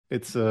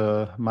It's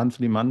a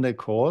monthly Monday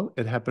call.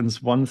 It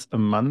happens once a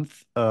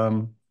month,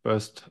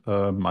 first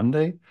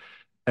Monday.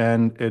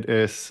 And it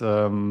is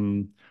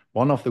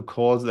one of the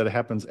calls that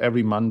happens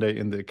every Monday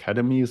in the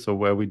academy. So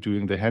where we're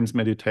doing the hands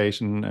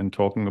meditation and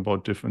talking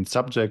about different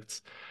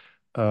subjects,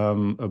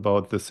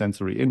 about the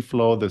sensory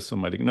inflow, the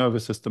somatic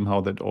nervous system,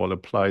 how that all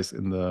applies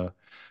in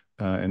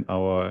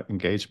our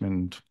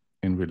engagement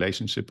in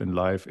relationship in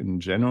life in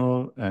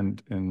general,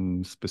 and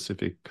in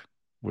specific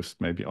with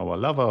maybe our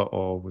lover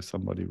or with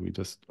somebody we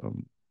just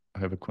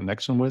have a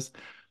connection with.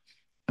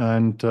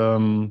 And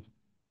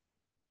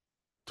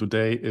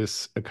today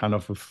is a kind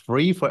of a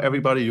free for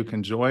everybody. You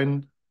can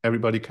join.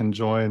 Everybody can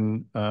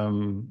join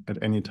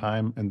at any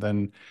time. And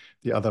then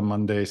the other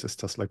Mondays is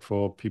just like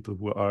for people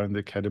who are in the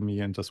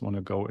academy and just want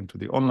to go into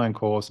the online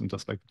course and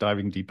just like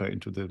diving deeper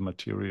into the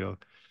material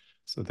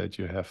so that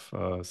you have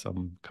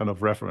some kind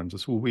of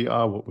references, who we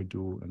are, what we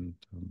do. And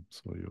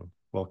so you're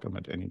welcome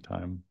at any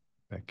time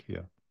back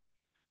here.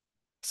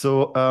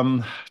 So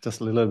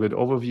just a little bit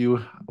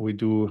overview. We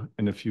do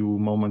in a few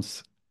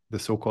moments the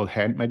so-called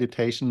hand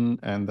meditation,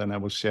 and then I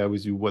will share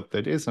with you what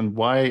that is and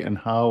why and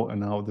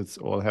how that's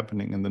all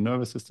happening in the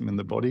nervous system, in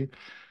the body.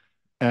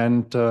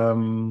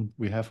 And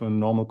we have a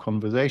normal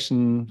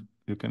conversation.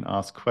 You can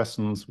ask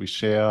questions, we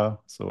share.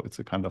 So it's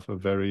a kind of a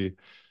very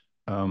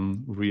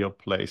real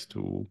place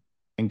to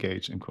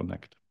engage and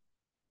connect.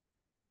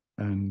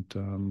 And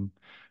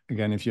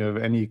again, if you have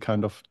any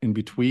kind of in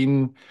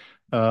between,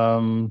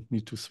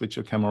 need to switch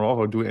your camera off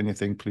or do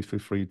anything, please feel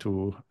free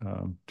to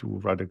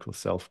do radical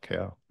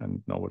self-care,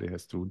 and nobody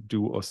has to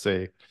do or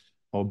say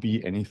or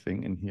be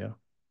anything in here.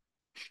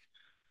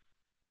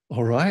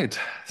 All right,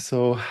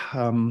 so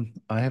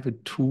I have a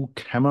two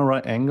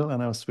camera angle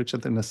and I'll switch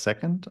it in a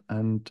second.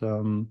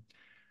 And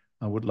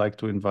I would like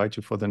to invite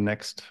you for the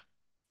next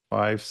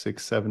 5,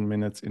 6, 7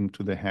 minutes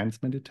into the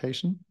hands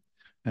meditation.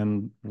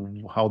 And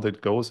how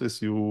that goes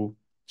is you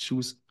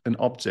choose an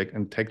object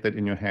and take that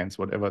in your hands,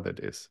 whatever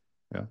that is.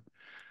 Yeah.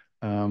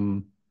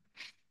 Um,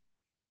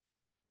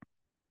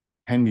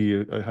 can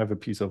be have a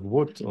piece of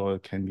wood, or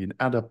it can be an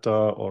adapter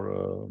or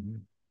a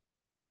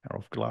pair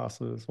of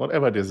glasses,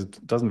 whatever it is.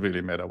 It doesn't really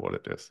matter what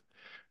it is.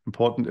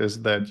 Important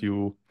is that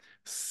you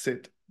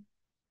sit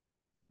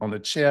on a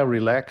chair,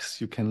 relax.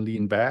 You can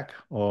lean back,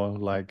 or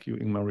like you,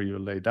 Ingmar, you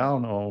lay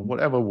down, or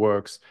whatever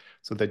works,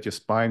 so that your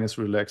spine is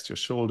relaxed, your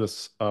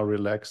shoulders are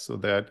relaxed, so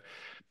that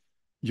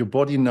your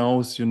body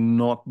knows you're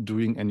not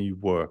doing any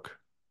work.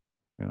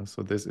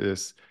 So this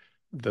is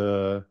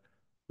the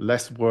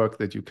less work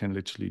that you can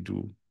literally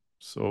do.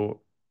 So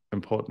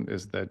important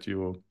is that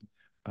you're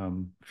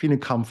feeling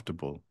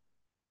comfortable,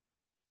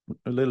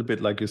 a little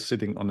bit like you're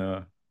sitting on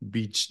a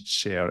beach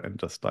chair and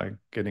just like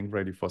getting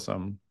ready for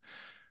some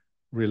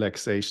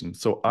relaxation.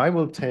 So I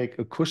will take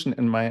a cushion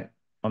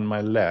on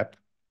my lap,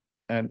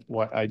 and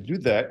why I do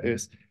that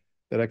is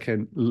that I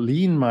can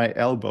lean my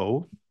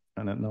elbow,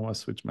 and then now I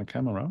switch my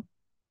camera.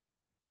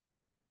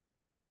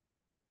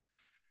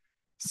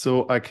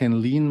 So I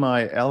can lean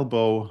my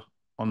elbow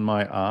on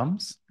my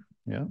arms,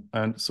 yeah,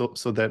 and so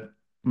that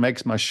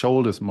makes my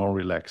shoulders more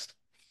relaxed.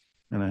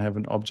 And I have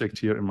an object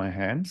here in my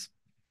hands.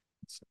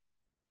 So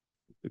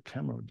the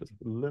camera just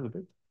a little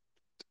bit.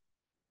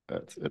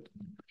 That's it.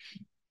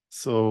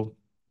 So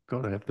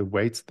gotta have the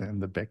weights there in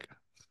the back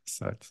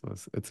side. So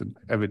it's an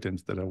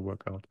evidence that I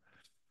work out.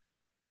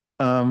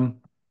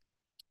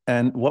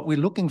 And what we're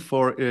looking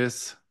for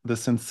is the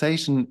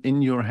sensation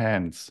in your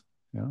hands.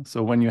 Yeah.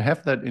 So when you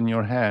have that in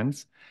your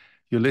hands,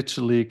 you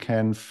literally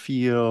can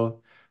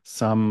feel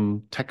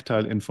some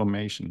tactile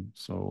information.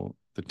 So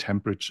the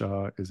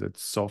temperature, is it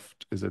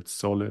soft? Is it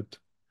solid?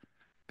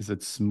 Is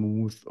it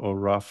smooth or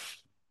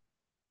rough?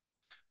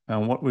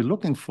 And what we're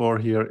looking for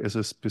here is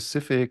a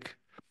specific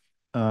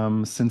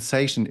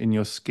sensation in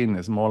your skin.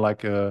 It's more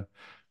like a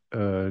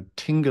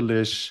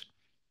tinglish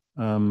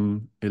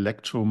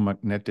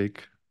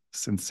electromagnetic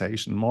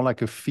sensation, more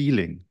like a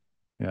feeling,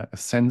 yeah, a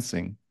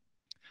sensing.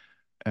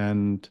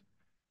 And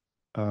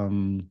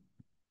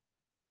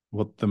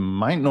what the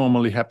mind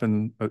normally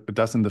happen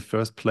does in the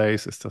first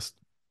place is just,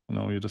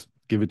 you just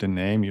give it a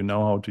name, you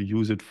know how to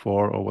use it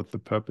for or what the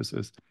purpose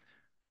is.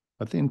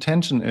 But the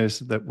intention is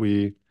that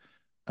we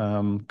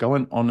go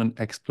on an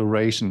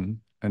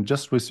exploration, and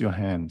just with your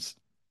hands.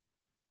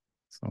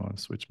 So I'll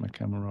switch my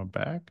camera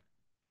back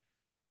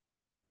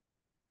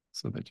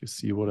so that you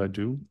see what I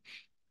do.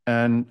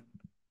 And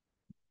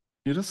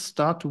you just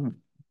start to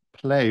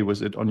play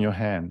with it on your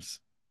hands,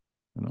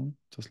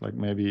 just like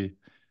maybe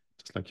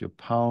just like your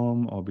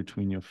palm or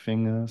between your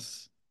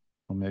fingers,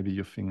 or maybe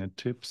your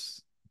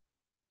fingertips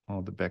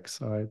or the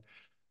backside.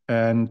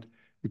 And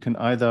you can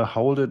either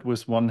hold it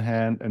with one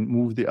hand and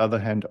move the other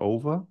hand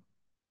over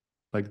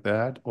like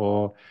that,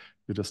 or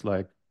you just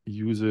like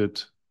use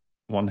it,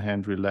 one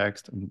hand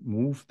relaxed and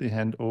move the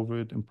hand over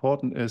it.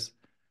 Important is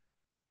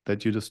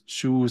that you just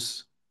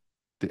choose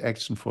the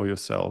action for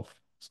yourself,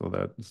 so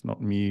that it's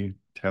not me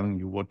telling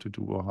you what to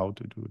do or how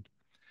to do it.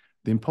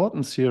 The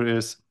importance here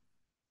is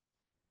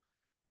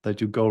that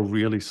you go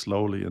really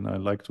slowly. And I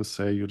like to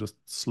say you just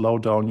slow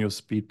down your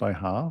speed by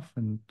half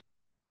and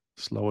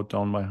Slow it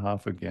down by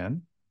half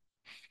again.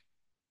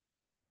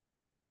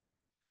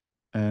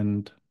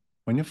 And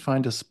when you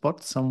find a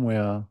spot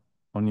somewhere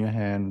on your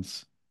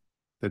hands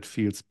that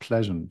feels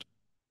pleasant,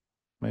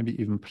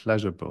 maybe even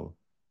pleasurable,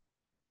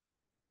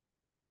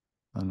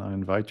 and I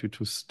invite you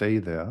to stay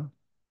there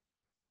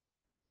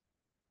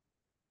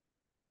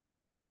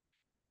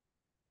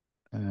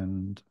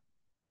and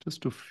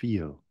just to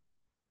feel.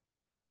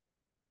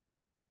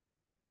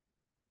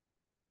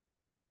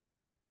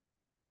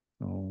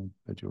 So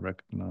that you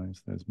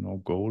recognize there's no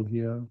goal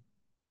here,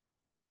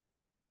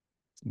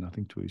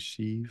 nothing to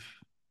achieve,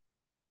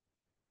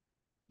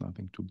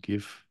 nothing to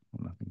give,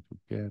 nothing to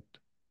get.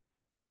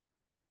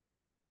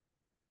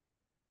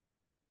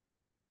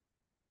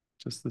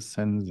 Just the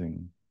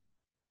sensation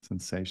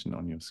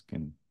on your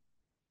skin.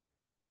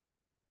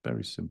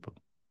 Very simple.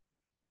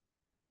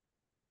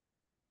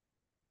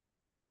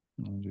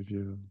 And if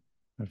you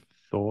have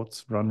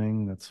thoughts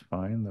running, that's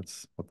fine.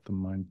 That's what the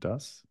mind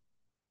does.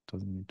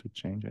 Doesn't need to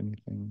change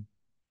anything.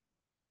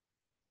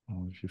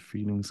 Or if your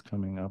feelings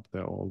coming up,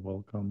 they're all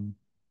welcome.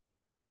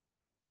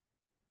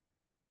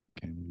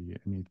 Can be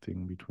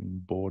anything between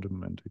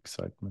boredom and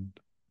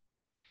excitement.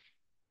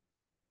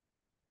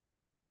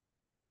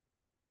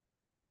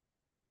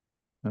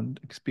 And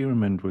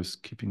experiment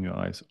with keeping your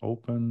eyes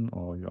open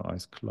or your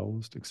eyes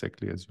closed,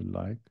 exactly as you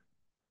like.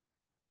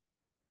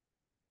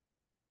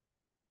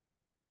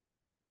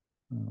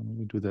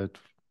 We do that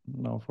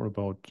now for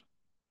about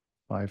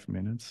 5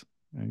 minutes.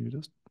 And you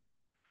just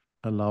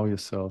allow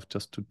yourself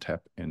just to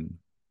tap in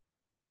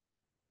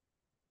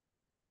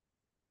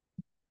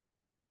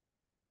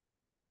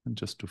and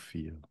just to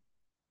feel.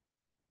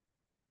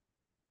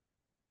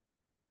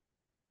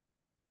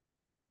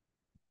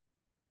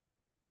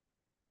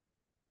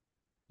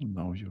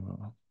 Allow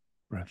your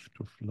breath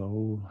to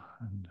flow,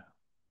 and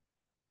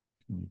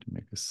if you need to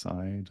make a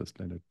sigh, just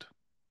let it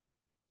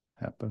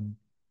happen.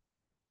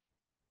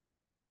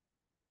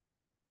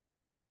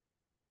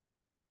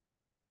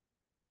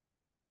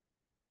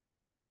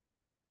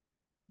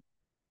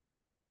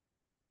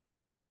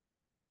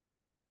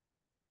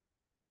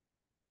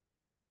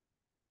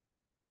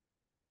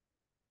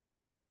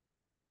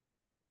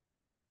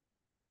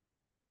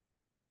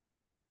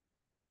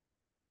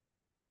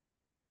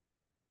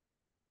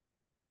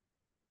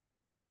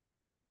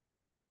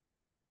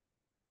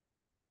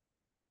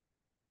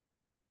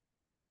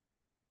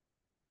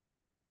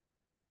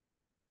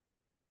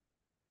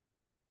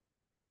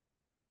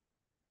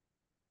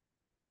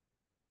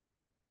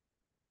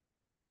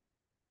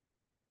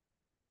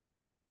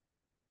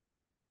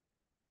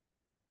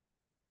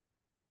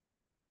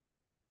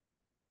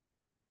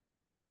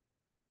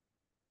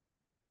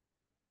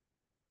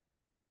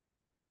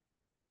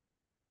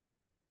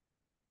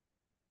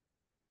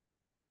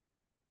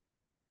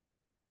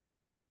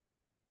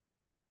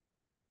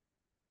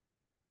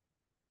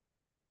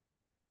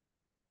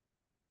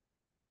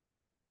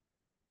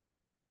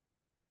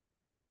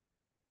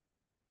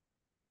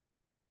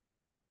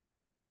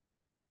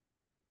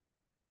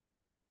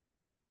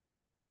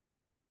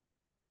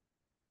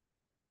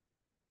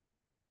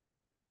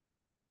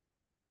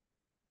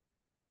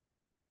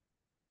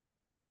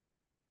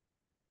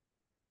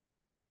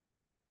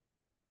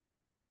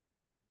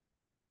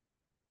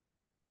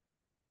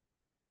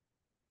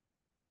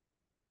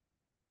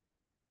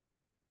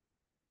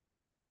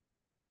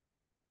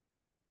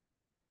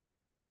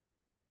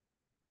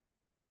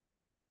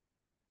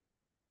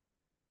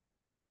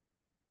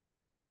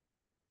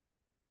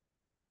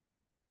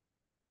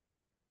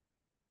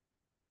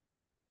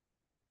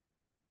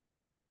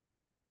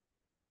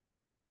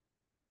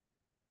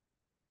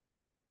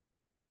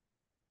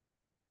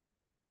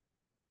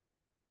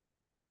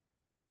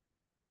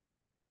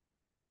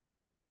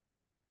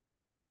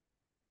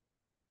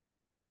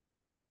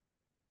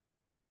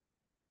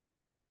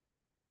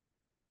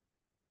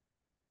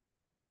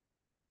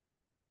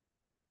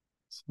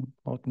 So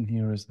important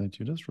here is that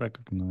you just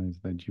recognize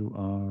that you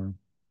are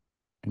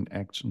in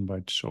action by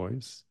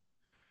choice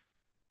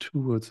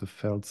towards a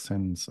felt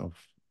sense of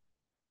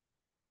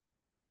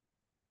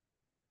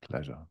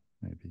pleasure,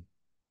 maybe.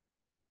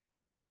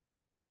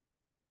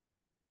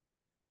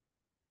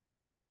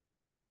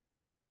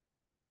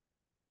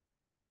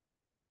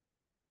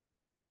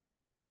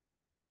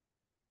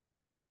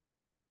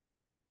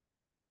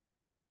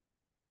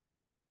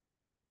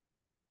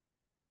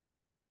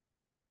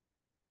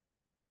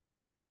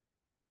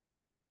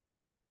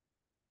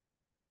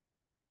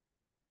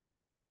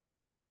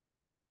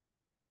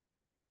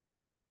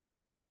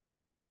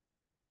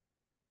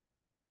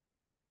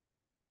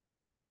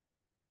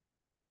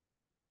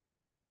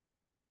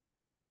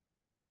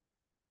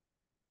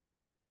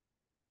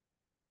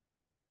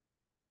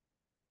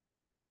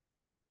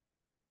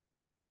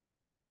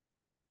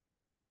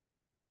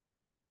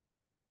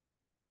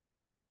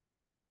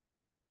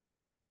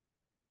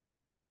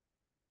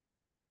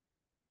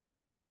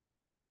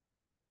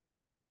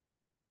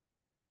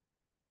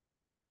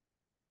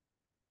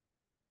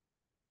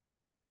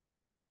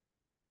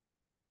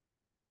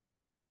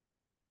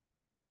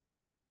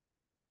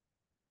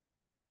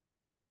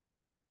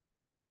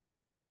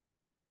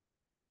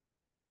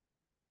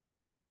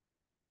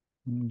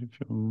 And if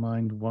your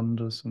mind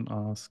wanders and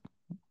asks,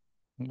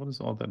 what is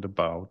all that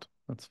about?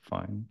 That's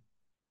fine.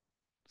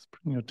 Just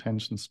bring your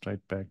attention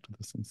straight back to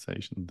the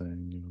sensation there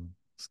in your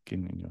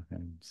skin, in your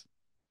hands.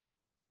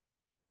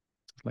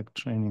 It's like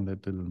training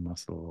that little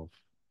muscle of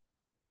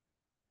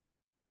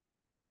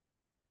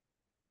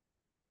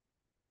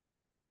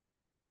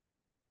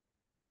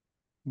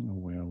being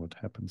aware what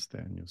happens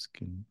there in your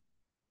skin.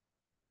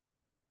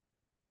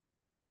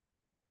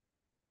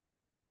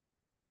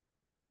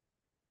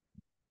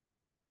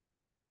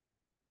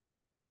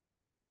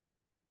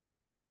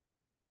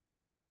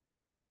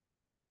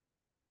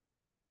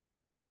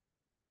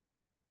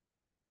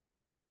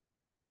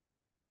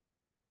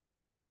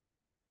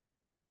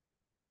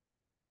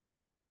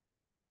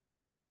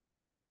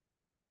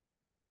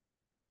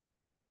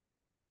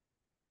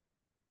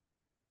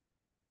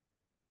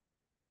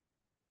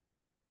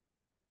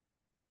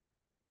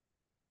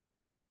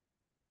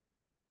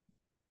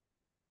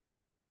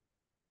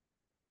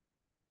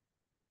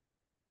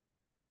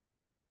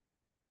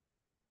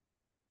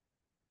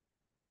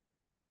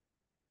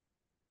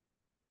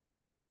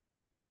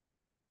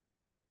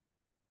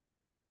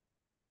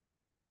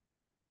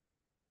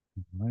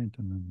 Right,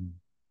 and then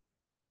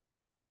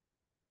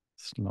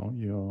slow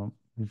your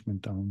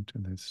movement down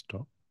till they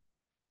stop.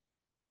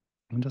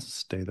 And just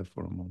stay there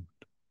for a moment.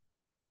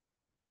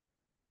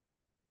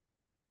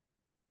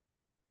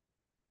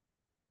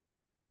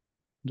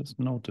 Just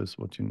notice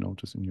what you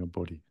notice in your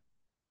body.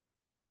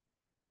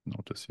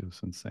 Notice your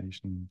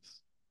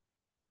sensations,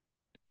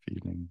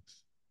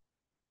 feelings.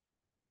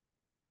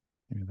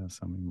 Maybe there's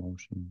some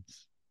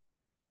emotions.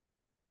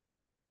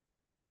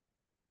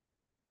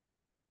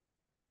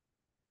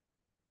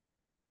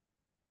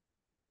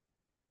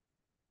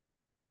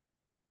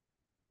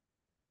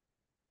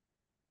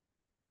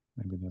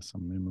 Maybe there's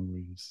some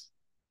memories.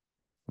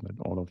 That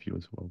all of you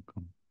is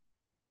welcome.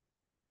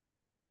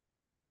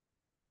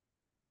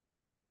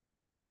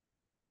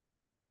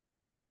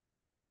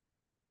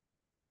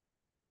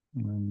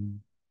 And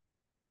then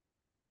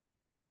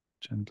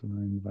gently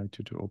I invite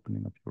you to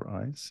opening up your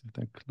eyes if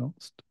they're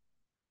closed.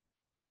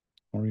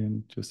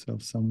 Orient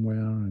yourself somewhere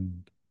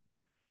and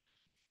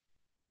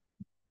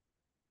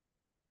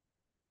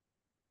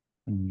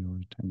bring your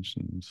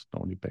attention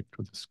slowly back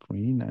to the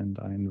screen. And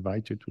I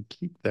invite you to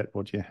keep that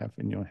what you have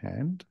in your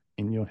hand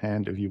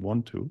if you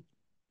want to.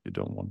 If you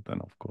don't want, then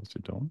of course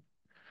you don't.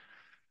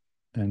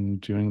 And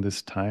during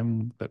this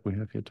time that we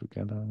have here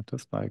together,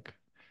 just like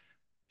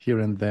here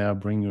and there,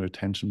 bring your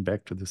attention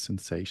back to the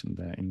sensation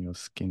there in your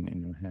skin,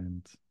 in your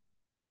hands.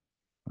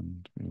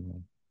 And we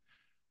will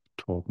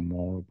talk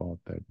more about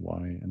that,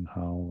 why and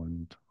how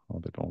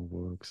that all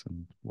works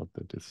and what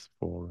that is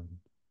for.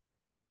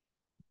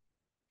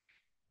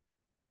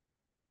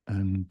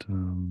 And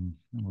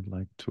I would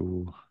like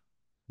to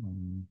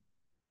um,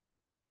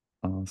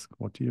 ask,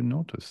 what do you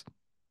notice?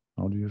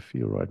 How do you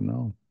feel right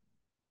now?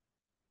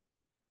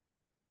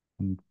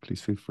 And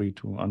please feel free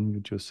to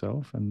unmute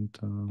yourself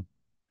and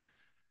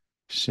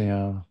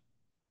share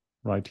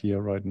right here,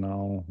 right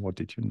now. What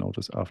did you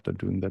notice after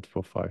doing that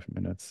for 5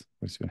 minutes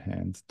with your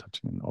hands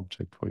touching an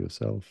object for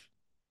yourself?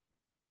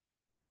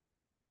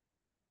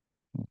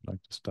 I would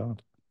like to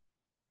start.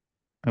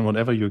 And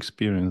whatever you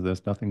experience,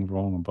 there's nothing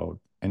wrong about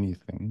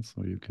anything.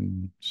 So you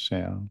can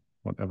share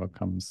whatever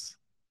comes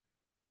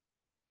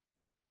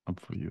up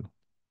for you.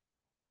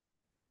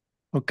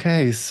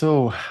 Okay,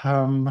 so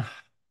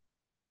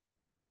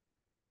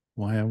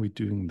why are we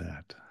doing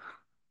that?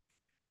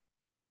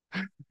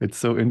 It's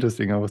so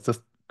interesting. I was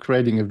just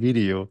creating a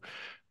video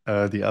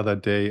the other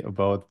day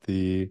about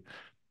the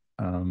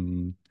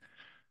um,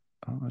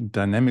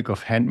 dynamic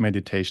of hand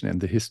meditation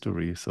and the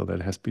history. So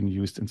that has been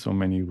used in so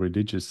many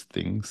religious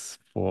things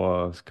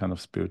for kind of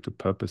spiritual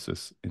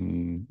purposes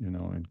in,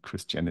 in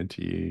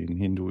Christianity, in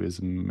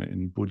Hinduism,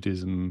 in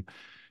Buddhism.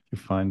 You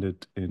find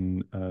it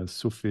in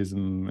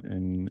Sufism,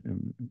 in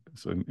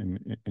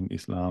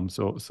Islam.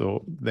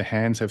 So the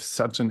hands have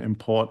such an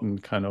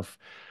important kind of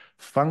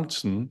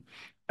function,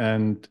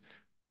 and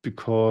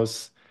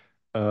because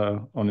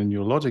on a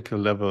neurological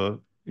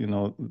level,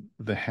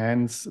 the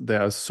hands,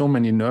 there are so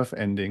many nerve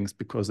endings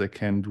because they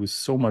can do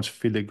so much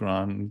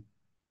filigrane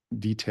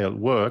detailed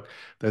work.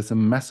 There's a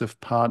massive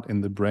part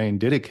in the brain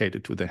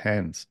dedicated to the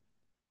hands.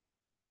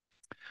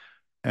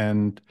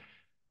 And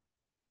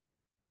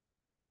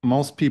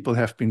most people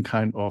have been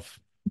kind of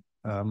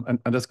and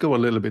let's go a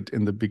little bit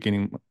in the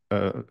beginning,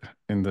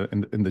 in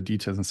the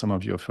details, and some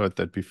of you have heard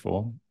that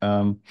before.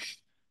 And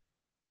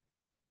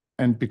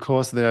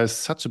because there's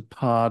such a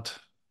part,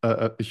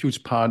 a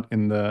huge part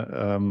in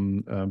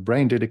the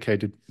brain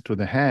dedicated to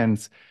the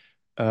hands,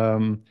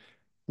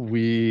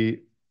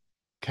 we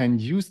can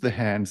use the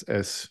hands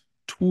as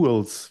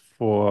tools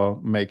for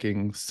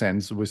making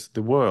sense with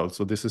the world.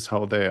 So this is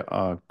how they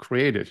are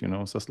created,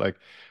 So it's like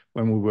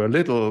when we were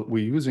little,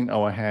 we're using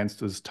our hands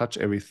to just touch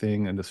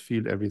everything and just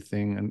feel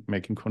everything and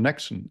making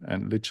connection.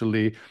 And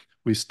literally,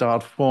 we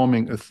start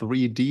forming a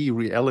 3D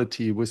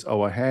reality with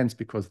our hands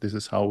because this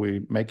is how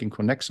we're making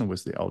connection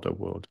with the outer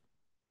world.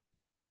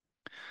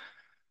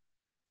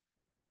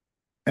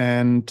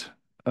 And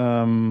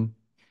um,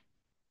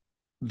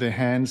 the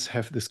hands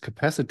have this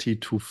capacity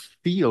to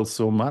feel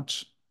so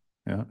much.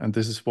 Yeah, and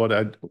this is what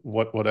I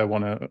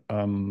want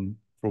to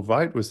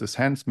provide with this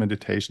hands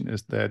meditation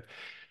is that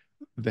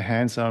the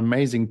hands are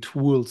amazing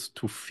tools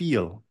to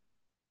feel.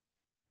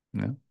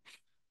 Yeah,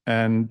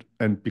 and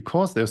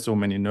because there's so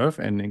many nerve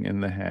ending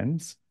in the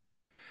hands,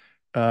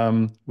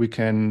 we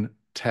can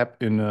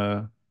tap in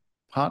a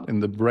part in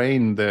the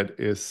brain that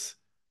is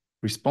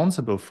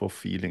responsible for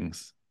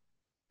feelings.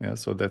 Yeah,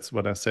 so that's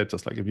what I said.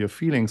 Just like if your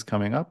feelings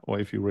coming up, or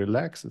if you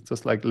relax, it's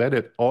just like let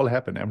it all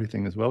happen.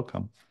 Everything is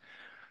welcome.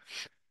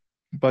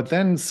 But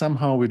then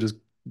somehow we just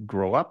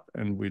grow up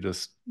and we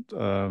just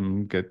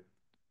get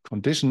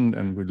conditioned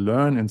and we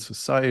learn in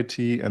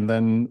society, and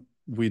then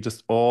we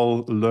just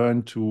all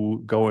learn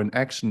to go in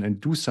action and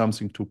do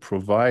something to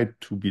provide,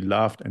 to be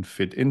loved and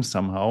fit in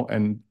somehow.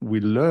 And we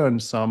learn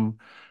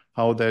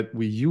somehow that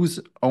we use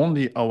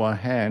only our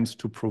hands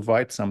to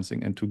provide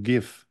something and to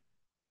give.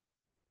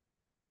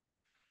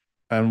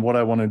 And what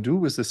I want to do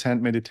with this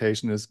hand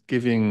meditation is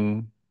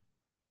giving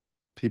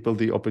people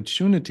the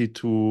opportunity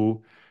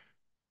to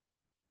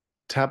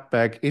tap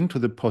back into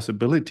the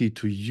possibility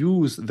to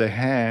use the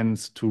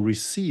hands to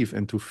receive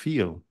and to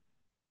feel.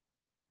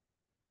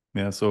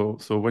 Yeah, so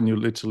when you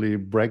literally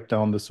break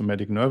down the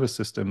somatic nervous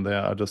system,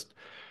 there are just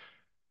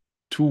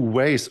two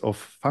ways of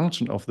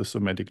function of the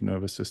somatic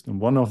nervous system.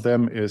 One of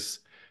them is,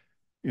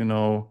 you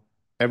know,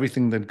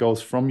 everything that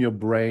goes from your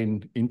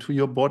brain into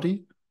your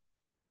body.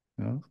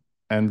 Yeah?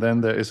 And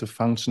then there is a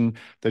function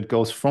that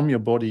goes from your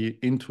body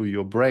into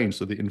your brain.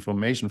 So the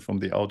information from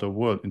the outer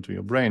world into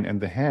your brain.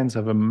 And the hands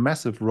have a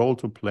massive role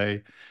to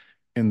play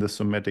in the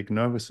somatic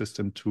nervous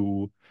system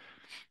to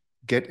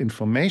get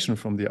information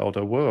from the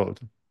outer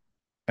world.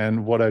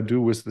 And what I do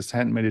with this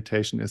hand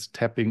meditation is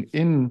tapping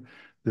in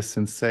the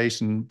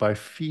sensation by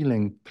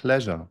feeling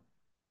pleasure.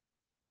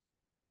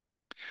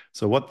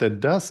 So what that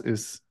does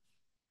is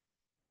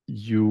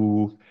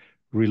you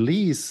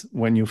release,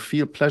 when you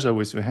feel pleasure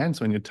with your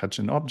hands, when you touch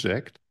an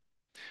object,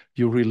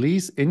 you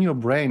release in your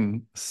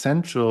brain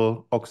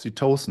central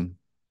oxytocin.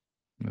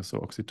 So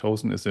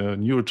oxytocin is a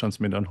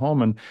neurotransmitter and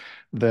hormone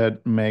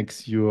that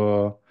makes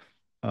your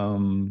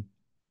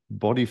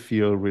body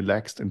feel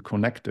relaxed and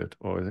connected,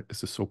 or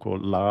is a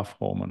so-called love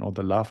hormone or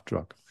the love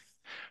drug.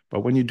 But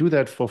when you do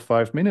that for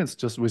 5 minutes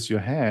just with your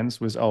hands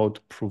without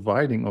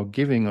providing or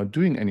giving or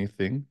doing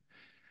anything,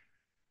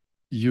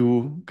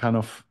 you kind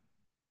of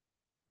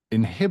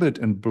inhibit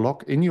and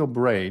block in your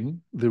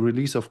brain the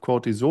release of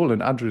cortisol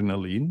and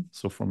adrenaline,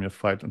 so from your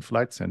fight and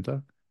flight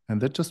center,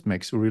 and that just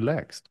makes you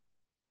relaxed.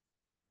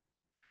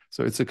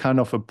 So it's a kind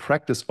of a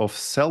practice of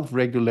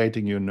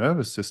self-regulating your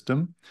nervous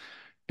system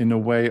in a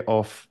way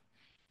of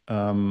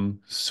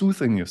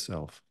soothing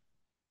yourself.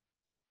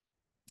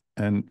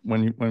 And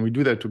when we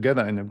do that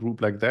together in a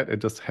group like that, it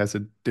just has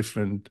a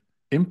different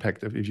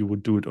impact if you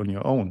would do it on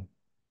your own.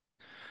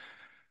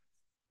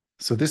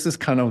 So this is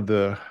kind of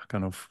the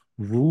kind of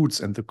roots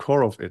and the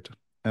core of it.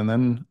 And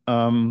then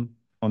on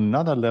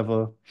another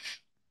level,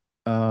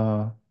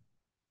 and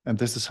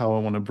this is how I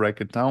want to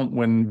break it down,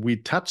 when we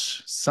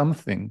touch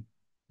something,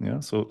 yeah,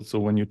 so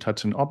when you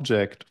touch an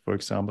object, for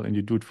example, and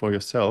you do it for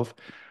yourself,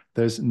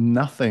 there's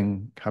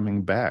nothing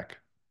coming back.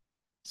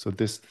 So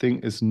this thing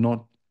is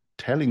not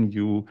telling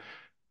you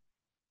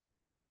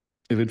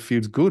if it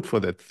feels good for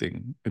that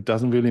thing. It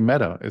doesn't really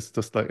matter. It's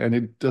just like, and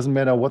it doesn't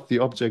matter what the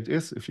object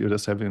is. If you're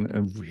just having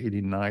a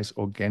really nice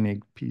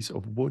organic piece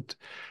of wood,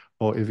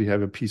 or if you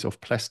have a piece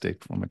of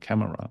plastic from a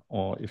camera,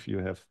 or if you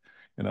have,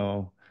 you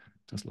know,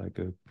 just like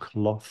a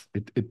cloth,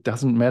 it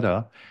doesn't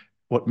matter.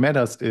 What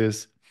matters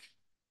is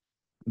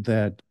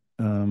that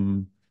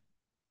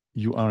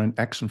you are in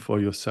action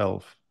for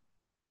yourself.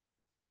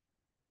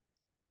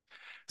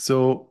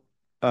 So,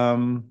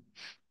 and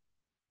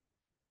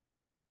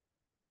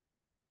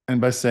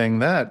by saying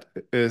that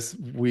is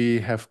we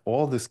have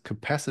all this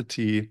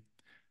capacity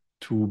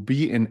to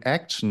be in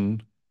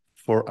action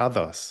for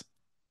others.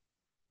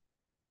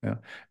 Yeah.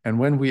 And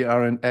when we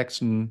are in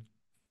action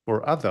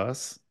for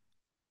others,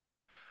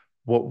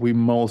 what we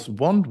most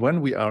want when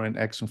we are in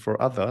action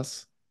for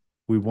others,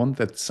 we want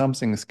that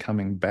something is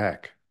coming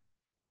back.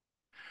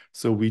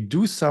 So we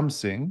do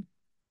something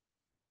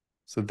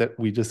so that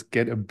we just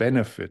get a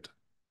benefit.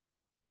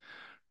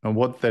 And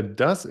what that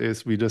does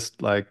is we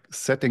just like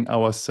setting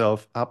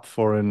ourselves up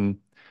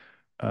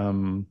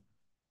um,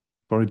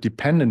 for a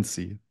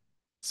dependency.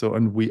 So,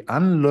 and we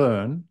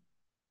unlearn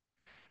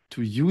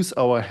to use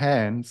our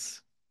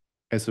hands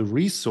as a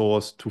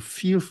resource to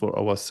feel for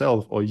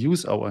ourselves or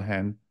use our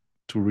hand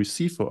to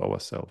receive for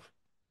ourselves.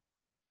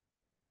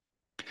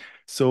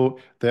 So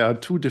there are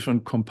two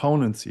different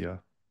components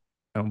here.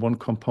 And one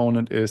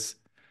component is,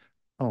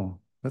 oh,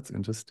 that's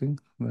interesting.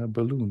 There are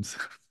balloons.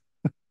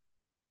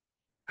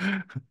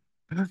 Can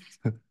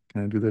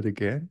I do that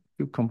again?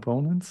 Two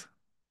components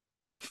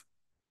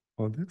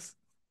for this?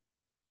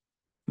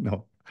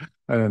 No,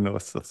 I don't know.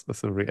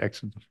 It's a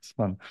reaction. It's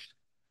fun.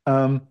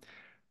 Um,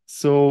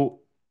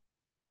 so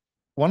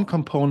one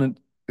component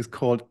is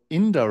called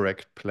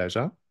indirect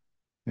pleasure.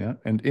 Yeah.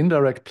 And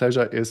indirect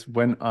pleasure is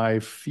when I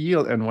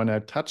feel and when I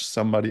touch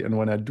somebody and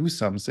when I do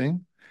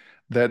something,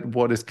 that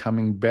what is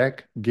coming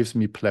back gives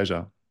me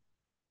pleasure.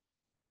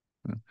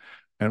 Yeah.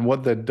 And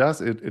what that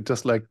does, it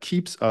just like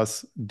keeps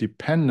us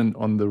dependent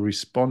on the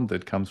response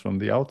that comes from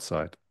the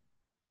outside.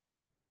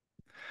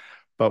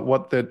 But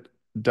what that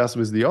does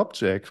with the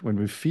object, when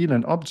we feel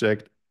an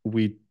object,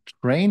 we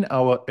train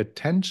our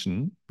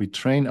attention, we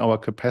train our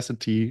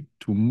capacity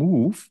to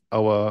move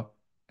our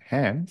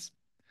hands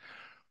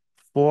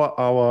for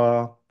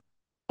our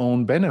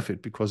own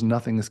benefit because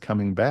nothing is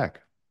coming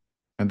back.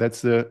 And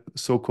that's the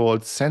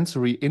so-called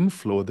sensory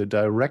inflow, the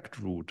direct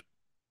route.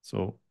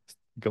 So it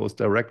goes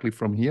directly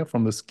from here,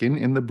 from the skin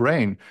in the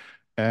brain,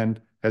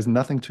 and has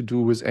nothing to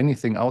do with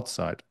anything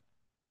outside.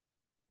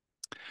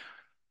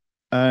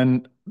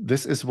 And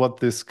this is what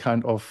this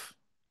kind of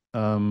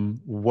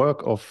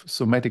work of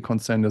somatic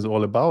consent is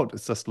all about.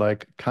 It's just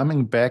like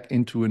coming back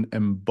into an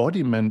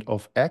embodiment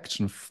of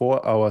action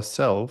for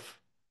ourselves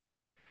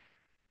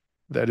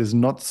that is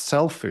not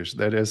selfish.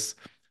 That is,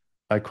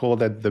 I call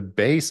that the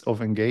base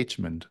of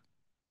engagement.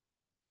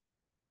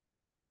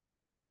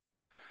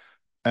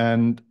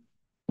 And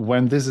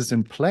when this is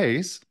in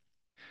place,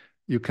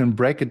 you can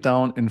break it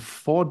down in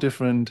 4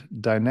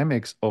 different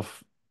dynamics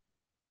of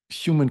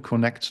human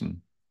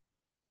connection.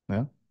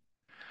 Yeah.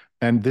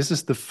 And this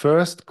is the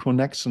first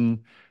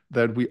connection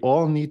that we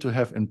all need to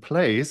have in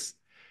place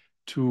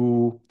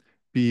to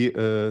be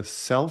a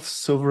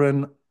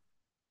self-sovereign,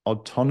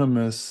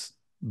 autonomous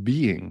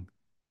being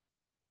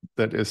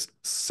that is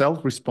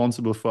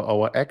self-responsible for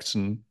our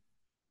action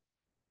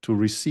to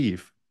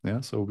receive.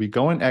 Yeah. So we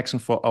go in action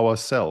for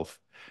ourselves.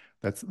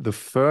 That's the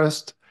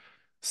first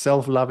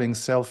self-loving,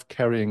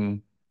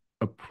 self-caring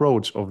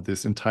approach of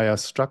this entire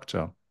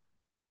structure.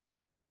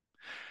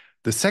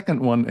 The second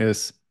one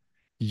is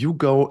you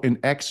go in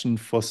action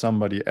for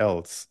somebody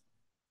else.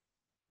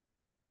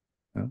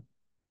 Yeah?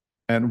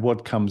 And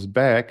what comes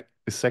back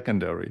is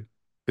secondary.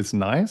 It's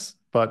nice,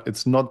 but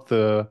it's not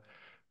the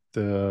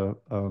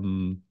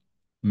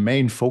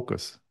main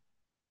focus.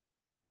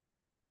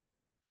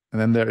 And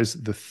then there is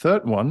the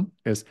third one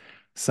is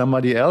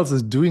somebody else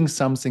is doing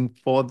something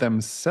for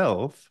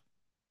themselves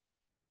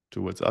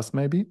towards us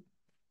maybe,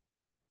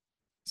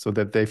 so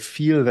that they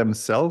feel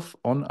themselves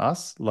on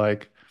us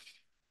like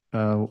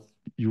uh,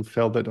 you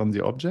felt it on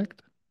the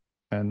object,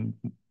 and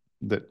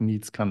that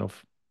needs kind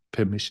of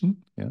permission.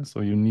 Yeah,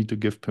 so you need to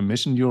give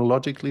permission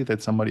neurologically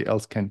that somebody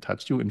else can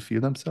touch you and feel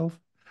themselves.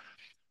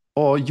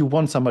 Or you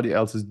want somebody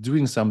else is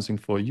doing something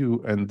for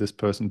you, and this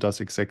person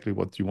does exactly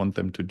what you want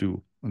them to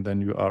do. And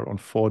then you are on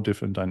 4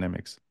 different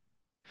dynamics.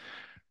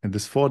 And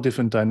these 4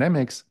 different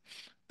dynamics,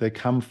 they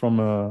come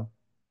from a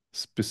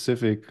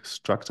specific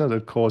structure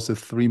that calls a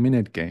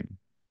 3-minute game.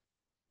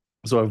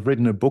 So I've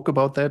written a book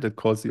about that. It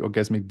calls the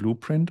Orgasmic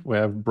Blueprint,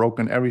 where I've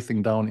broken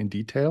everything down in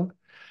detail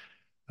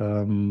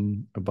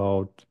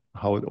about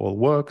how it all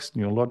works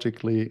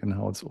neurologically and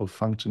how it's all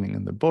functioning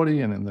in the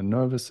body and in the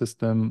nervous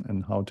system,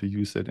 and how to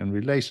use it in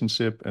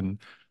relationship and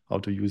how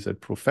to use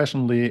it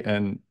professionally,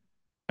 and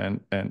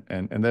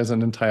there's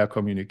an entire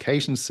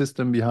communication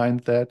system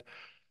behind that,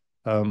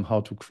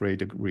 how to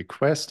create a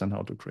request and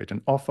how to create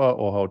an offer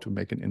or how to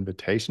make an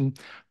invitation.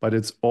 But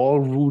it's all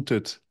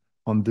rooted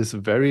on this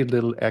very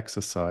little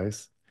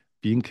exercise,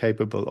 being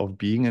capable of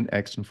being in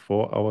action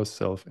for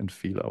ourselves and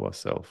feel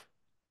ourselves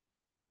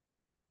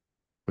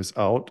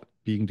without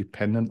being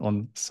dependent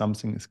on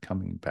something is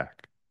coming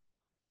back.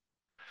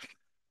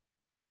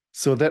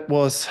 So that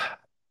was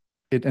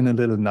it in a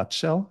little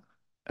nutshell.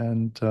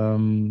 And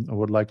I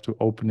would like to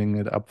opening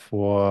it up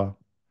for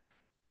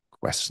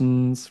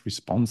questions,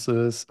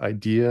 responses,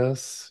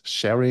 ideas,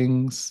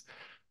 sharings.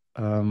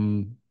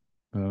 Um,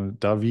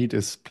 David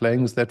is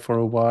playing with that for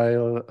a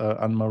while.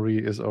 Anne-Marie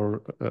is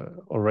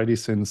already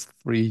since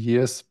 3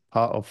 years,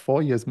 part of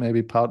 4 years,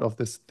 maybe part of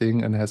this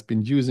thing, and has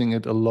been using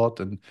it a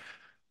lot. And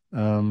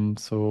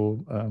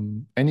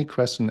any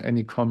question,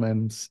 any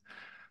comments,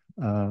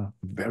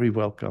 very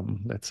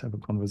welcome. Let's have a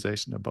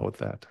conversation about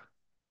that.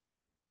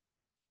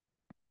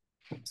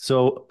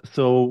 So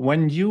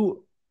when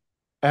you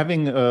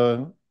having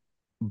a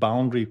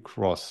boundary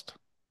crossed,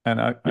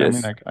 and I mean,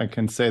 Yes. I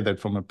can say that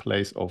from a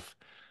place of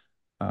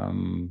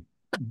um,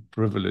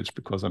 privilege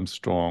because I'm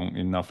strong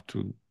enough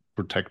to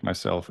protect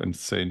myself and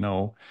say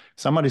no.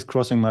 Somebody's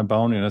crossing my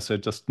boundary, and I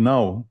said just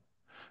no.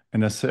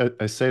 And I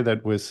say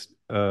that with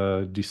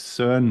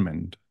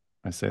discernment.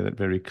 I say that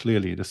very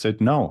clearly. They said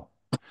no.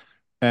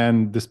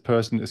 And this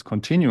person is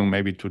continuing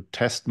maybe to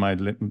test my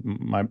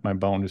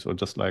boundaries or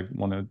just like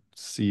want to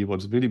see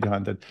what's really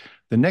behind that.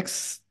 The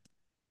next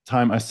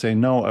time I say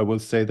no, I will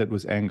say that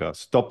with anger.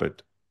 Stop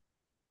it.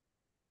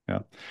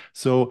 Yeah.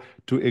 So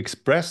to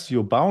express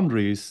your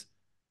boundaries,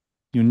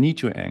 you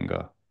need your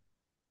anger.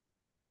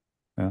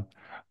 Yeah.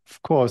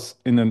 Of course,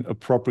 in an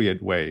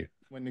appropriate way.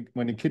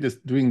 When a kid is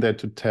doing that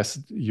to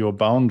test your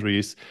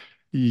boundaries,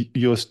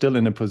 you're still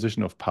in a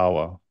position of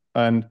power.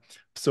 And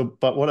so,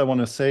 but what I want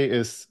to say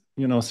is,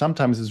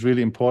 sometimes it's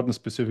really important,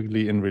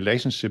 specifically in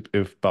relationship,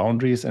 if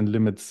boundaries and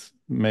limits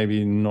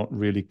maybe not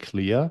really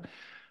clear.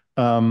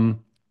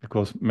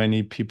 because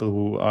many people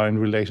who are in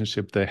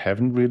relationship, they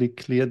haven't really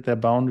cleared their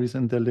boundaries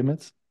and their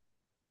limits.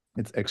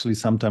 It's actually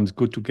sometimes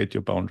good to get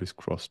your boundaries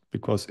crossed,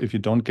 because if you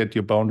don't get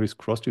your boundaries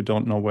crossed, you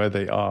don't know where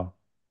they are.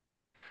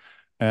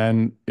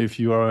 And if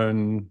you are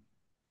a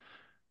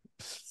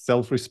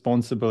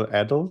self-responsible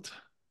adult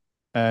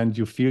and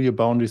you feel your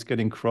boundaries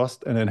getting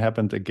crossed and it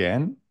happened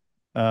again,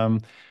 um,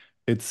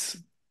 it's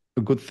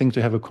a good thing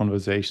to have a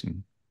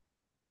conversation.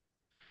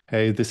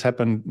 Hey, this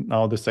happened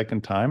now the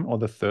second time or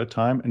the third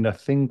time, and I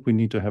think we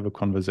need to have a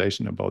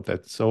conversation about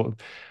that. So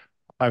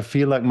I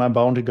feel like my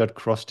boundary got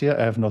crossed here.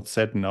 I have not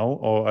said no,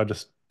 or I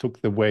just took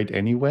the weight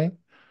anyway.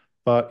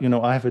 But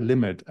I have a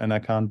limit and I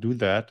can't do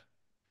that.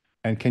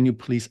 And can you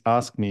please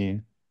ask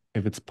me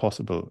if it's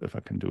possible, if I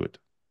can do it?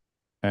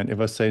 And if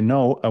I say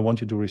no, I want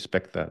you to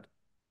respect that.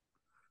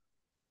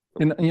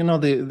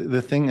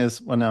 The thing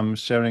is, when I'm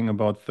sharing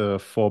about the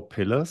four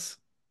pillars,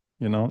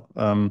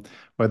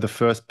 where the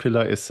first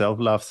pillar is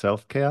self-love,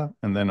 self-care,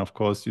 and then of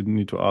course you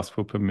need to ask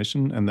for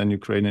permission, and then you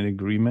create an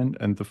agreement,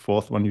 and the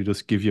fourth one you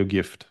just give your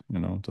gift,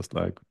 just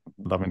like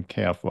love and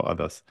care for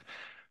others.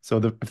 So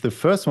if the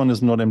first one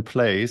is not in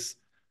place,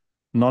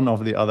 none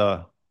of the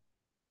other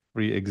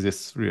three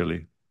exists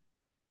really.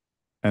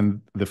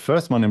 And the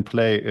first one in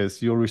play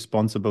is you're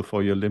responsible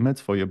for your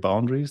limits, for your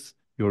boundaries.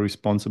 You're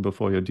responsible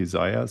for your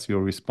desires.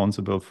 You're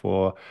responsible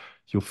for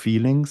your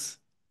feelings.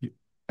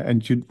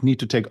 And you need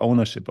to take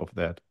ownership of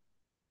that.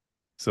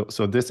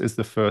 So this is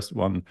the first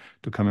one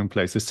to come in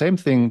place. The same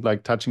thing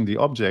like touching the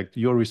object,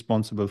 you're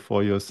responsible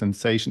for your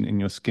sensation in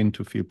your skin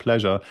to feel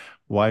pleasure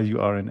while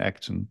you are in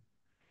action.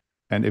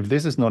 And if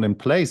this is not in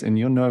place in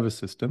your nervous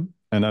system,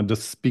 and I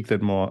just speak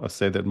that more, I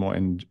say that more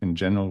in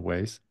general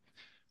ways,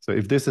 so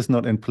if this is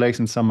not in place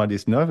in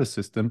somebody's nervous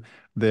system,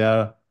 they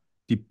are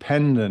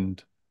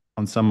dependent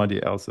on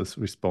somebody else's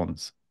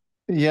response.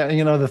 Yeah,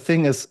 the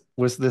thing is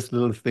with this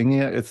little thing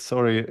here, it's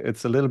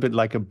a little bit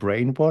like a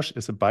brainwash,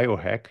 it's a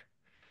biohack.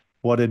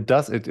 What it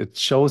does, it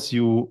shows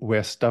you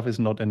where stuff is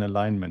not in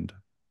alignment,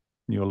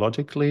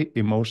 neurologically,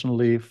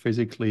 emotionally,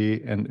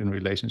 physically, and in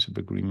relationship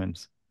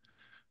agreements.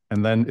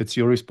 And then it's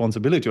your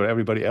responsibility or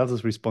everybody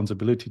else's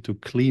responsibility to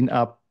clean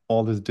up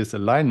all these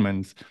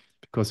disalignments,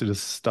 because you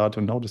just start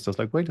to notice just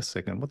like, wait a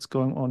second, what's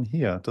going on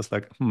here? Just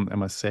like,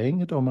 am I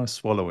saying it or am I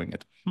swallowing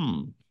it?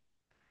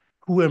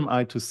 Who am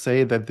I to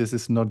say that this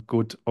is not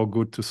good or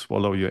good to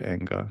swallow your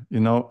anger?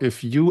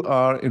 If you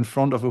are in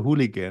front of a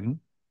hooligan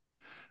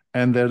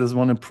and they just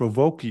want to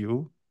provoke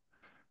you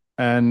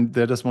and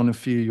they just want to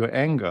feel your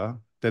anger,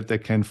 that they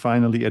can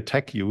finally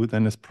attack you,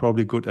 then it's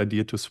probably a good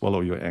idea to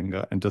swallow your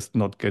anger and just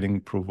not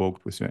getting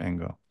provoked with your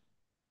anger,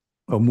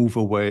 or move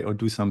away or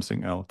do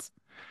something else.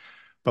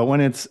 But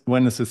when it's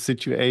a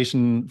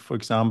situation, for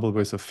example,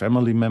 with a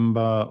family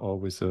member or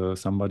with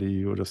somebody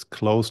you're just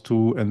close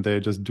to, and they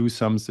just do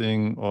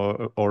something,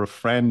 or a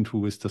friend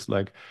who is just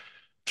like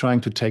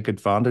trying to take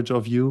advantage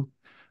of you,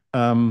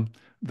 um,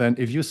 then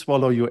if you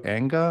swallow your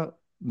anger,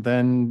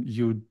 then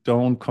you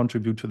don't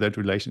contribute to that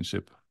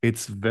relationship.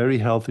 It's very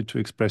healthy to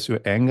express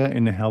your anger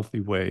in a healthy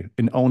way,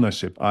 in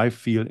ownership. I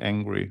feel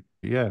angry.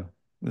 Yeah,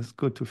 it's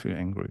good to feel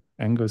angry.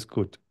 Anger is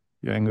good.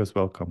 Your anger is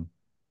welcome.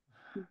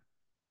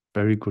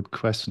 Very good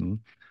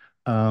question.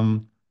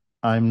 Um,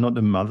 I'm not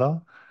a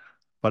mother,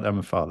 but I'm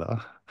a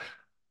father.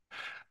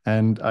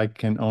 And I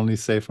can only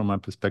say from my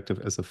perspective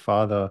as a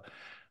father,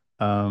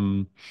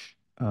 um,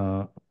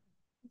 uh,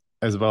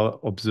 as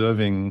well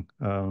observing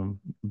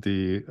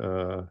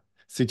the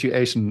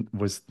situation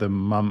with the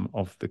mom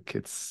of the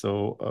kids.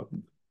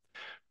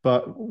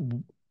 But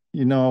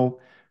you know,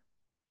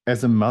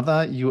 as a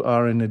mother, you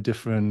are in a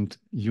different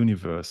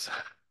universe.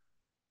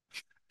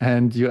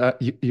 And you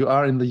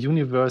are in the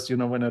universe,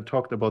 when I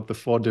talked about the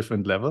four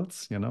different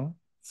levels,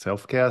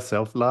 self-care,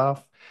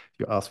 self-love,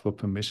 you ask for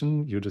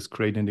permission, you just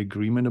create an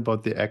agreement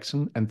about the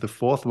action. And the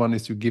fourth one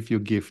is you give your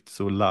gift,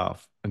 so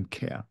love and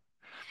care.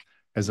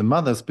 As a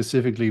mother,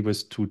 specifically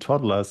with two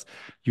toddlers,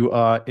 you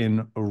are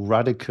in a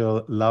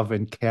radical love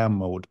and care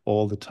mode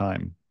all the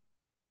time.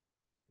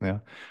 Yeah.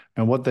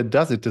 And what that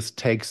does, it just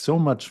takes so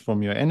much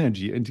from your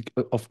energy. And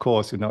of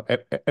course,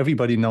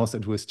 everybody knows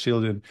that with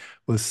children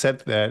will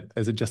set that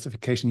as a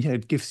justification. Yeah,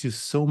 it gives you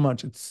so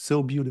much. It's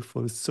so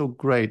beautiful. It's so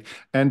great.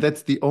 And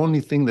that's the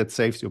only thing that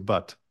saves your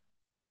butt.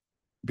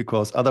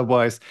 Because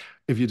otherwise,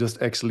 if you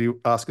just actually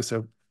ask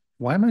yourself,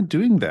 why am I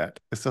doing that?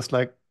 It's just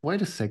like,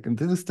 wait a second,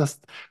 this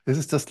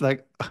is just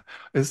like,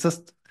 it's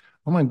just,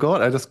 oh my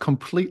God, I just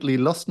completely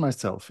lost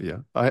myself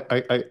here.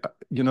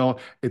 You know,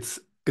 it's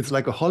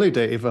like a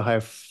holiday if I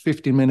have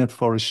 15 minutes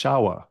for a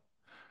shower,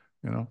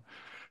 you know.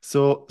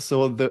 So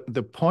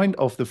the point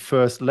of the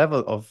first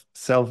level of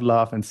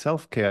self-love and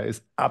self-care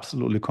is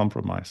absolutely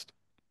compromised.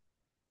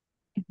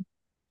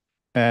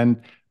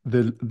 And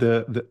the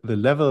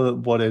level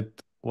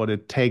what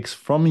it takes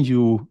from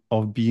you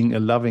of being a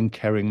loving,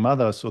 caring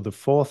mother. So the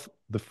fourth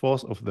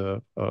of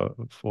the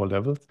four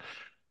levels,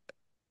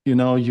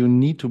 you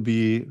need to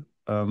be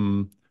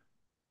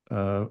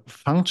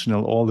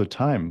functional all the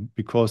time,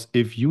 because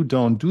if you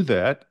don't do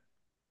that,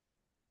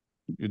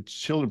 your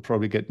children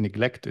probably get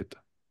neglected.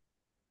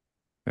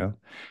 Yeah.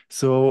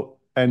 So,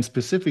 and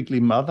specifically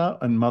mother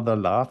and mother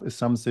love is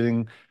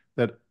something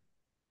that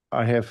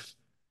I have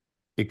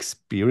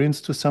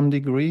experienced to some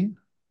degree,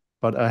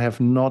 but I have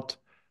not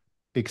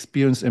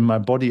experienced in my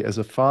body as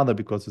a father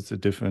because it's a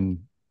different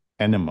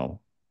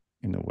animal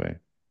in a way.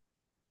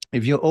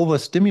 If you're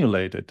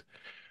overstimulated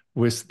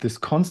with this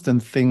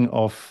constant thing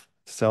of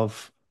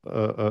self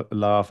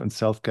love and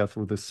self-care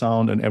through the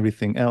sound and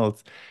everything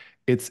else,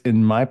 it's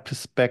in my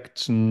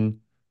perspective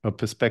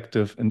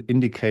an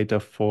indicator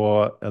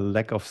for a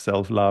lack of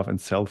self-love and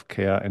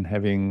self-care and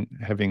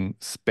having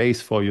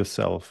space for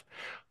yourself.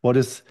 What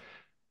is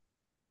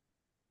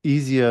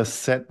easier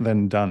said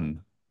than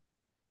done?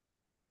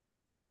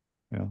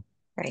 Yeah.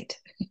 Right.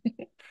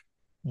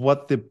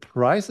 What the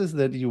prices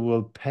that you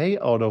will pay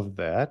out of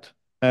that,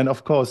 and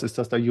of course, it's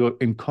just that you're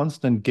in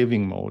constant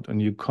giving mode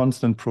and you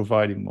constant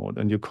providing mode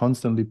and you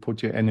constantly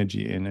put your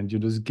energy in and you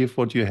just give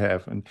what you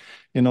have. And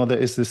there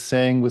is this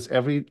saying with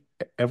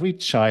every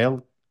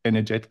child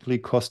energetically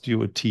cost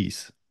you a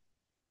tease.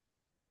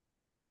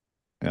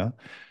 Yeah,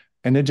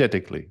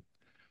 energetically.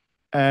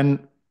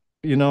 And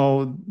you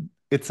know,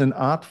 it's an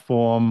art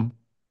form,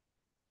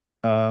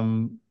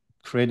 um,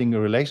 creating a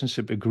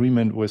relationship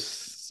agreement with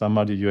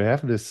somebody you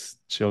have this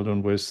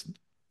children with,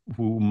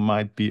 who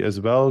might be as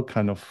well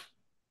kind of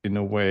in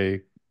a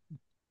way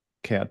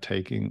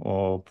caretaking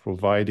or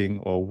providing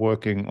or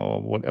working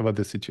or whatever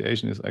the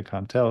situation is, I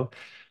can't tell.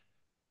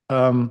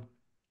 Um,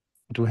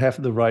 to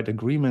have the right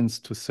agreements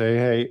to say,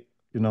 hey,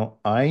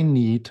 I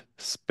need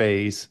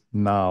space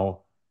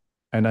now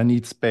and I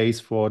need space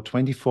for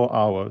 24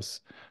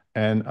 hours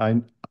and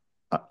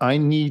I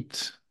need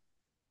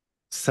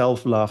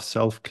self-love,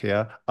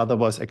 self-care.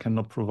 Otherwise, I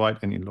cannot provide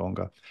any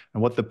longer.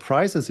 And what the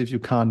price is, if you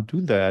can't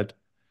do that,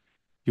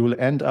 you will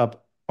end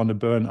up on a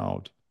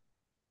burnout.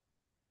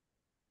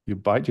 You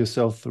bite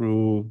yourself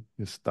through,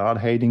 you start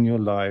hating your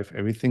life,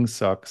 everything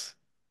sucks,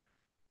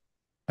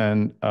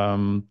 and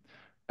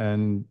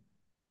and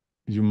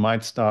you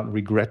might start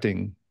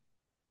regretting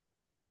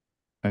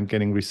and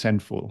getting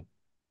resentful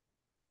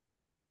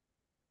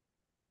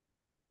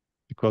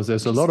because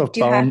there's a lot Interesting. of Do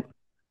you have,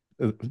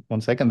 bound.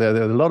 One second, there's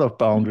a lot of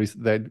boundaries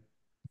that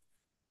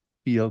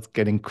feels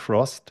getting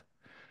crossed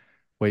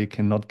where you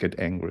cannot get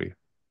angry,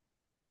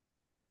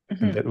 and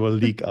mhm. that will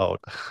leak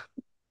out.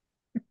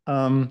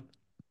 Um,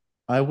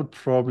 I would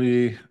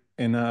probably,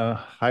 in a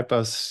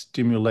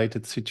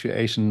hyper-stimulated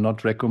situation,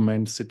 not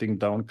recommend sitting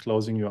down,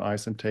 closing your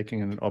eyes, and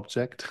taking an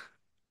object.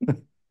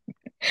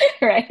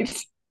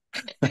 Right.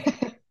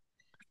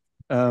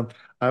 Um,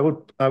 I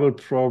would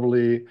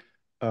probably,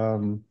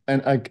 and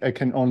I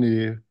can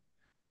only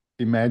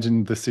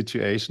imagine the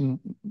situation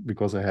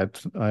because I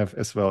have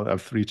as well, I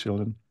have three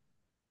children.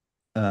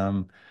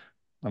 Um,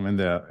 I mean,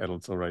 they're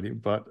adults already,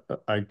 but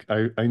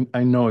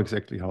I know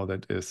exactly how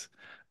that is,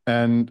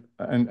 and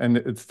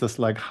it's just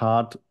like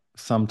hard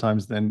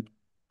sometimes then,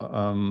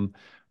 um,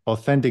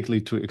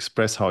 authentically to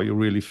express how you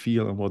really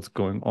feel and what's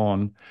going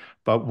on.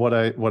 But what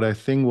I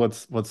think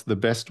what's the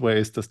best way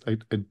is just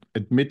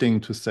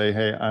admitting to say,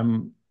 hey,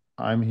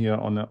 I'm here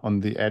on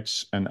the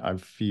edge and I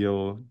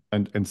feel,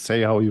 and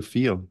say how you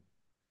feel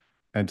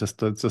and just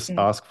Mm.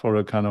 ask for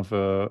a kind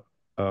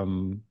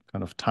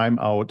of time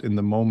out in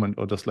the moment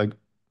or just like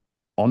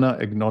honor,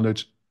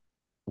 acknowledge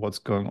what's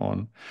going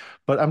on.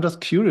 But I'm just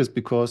curious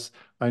because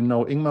I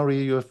know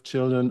Ingmarie, you have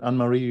children,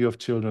 Anne-Marie, you have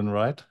children,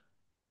 right?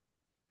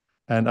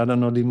 And I don't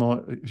know,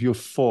 Limo, you have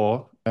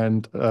four,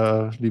 and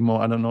Limo,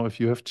 I don't know if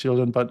you have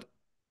children, but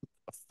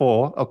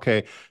four.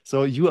 Okay,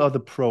 so you are the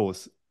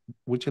pros.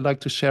 Would you like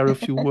to share a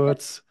few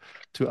words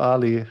to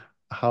Ali?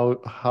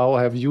 How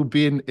have you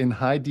been in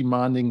high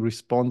demanding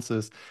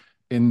responses,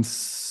 in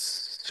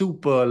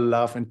super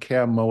love and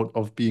care mode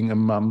of being a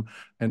mom,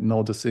 and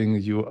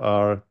noticing you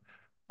are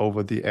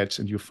over the edge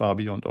and you're far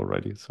beyond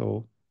already?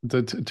 So to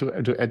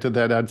add to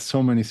that, I had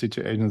so many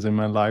situations in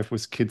my life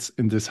with kids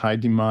in this high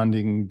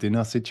demanding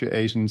dinner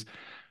situations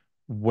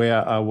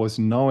where I was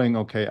knowing,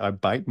 okay, I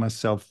bite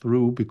myself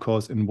through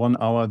because in 1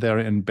 hour they're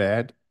in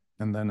bed,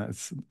 and then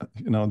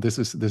this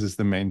is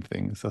the main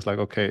thing. It's just like,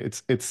 okay,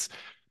 it's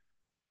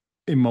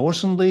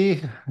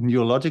emotionally,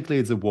 neurologically,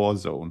 it's a war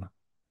zone.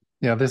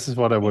 Yeah, this is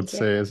what I would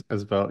Thank you. say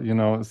as well.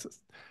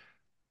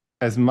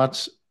 As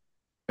much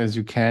as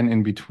you can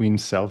in between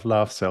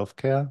self-love,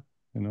 self-care.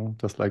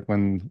 Just like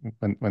when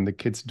the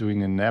kid's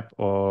doing a nap,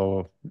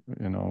 or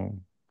you know,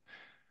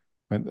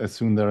 as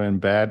soon they're in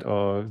bed,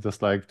 or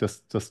just like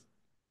just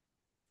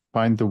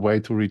find the way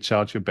to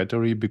recharge your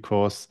battery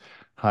because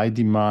high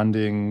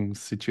demanding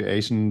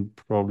situation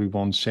probably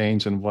won't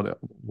change. And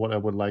what I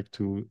would like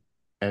to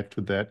add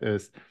to that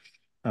is,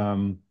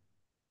 um,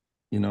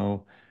 you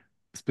know,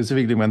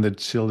 specifically when the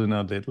children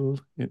are little,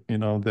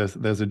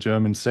 there's a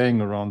German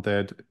saying around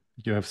that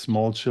you have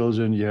small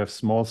children, you have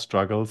small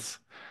struggles,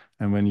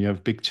 and when you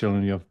have big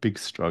children, you have big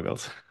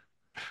struggles.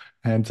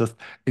 And just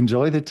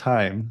enjoy the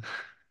time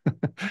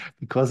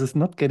because it's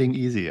not getting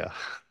easier.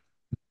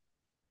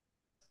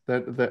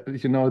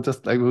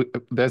 Just like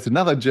there's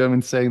another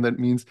German saying that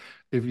means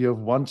if you have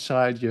one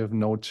child, you have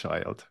no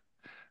child.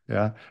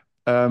 Yeah.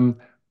 Um,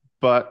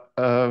 But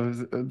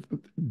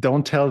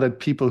don't tell that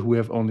people who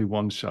have only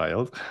one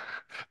child,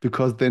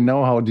 because they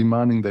know how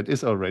demanding that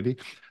is already.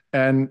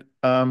 And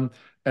and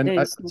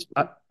I, Yes.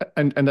 I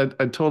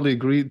I totally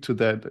agree to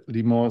that,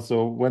 Limor.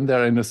 So when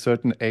they're in a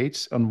certain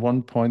age, on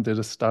one point they're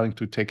just starting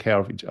to take care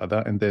of each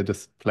other and they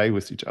just play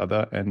with each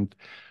other,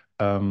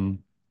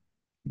 um,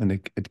 and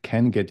it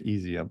can get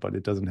easier, but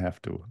it doesn't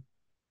have to.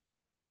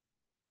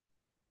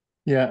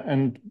 Yeah,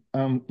 and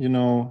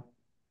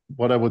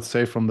what I would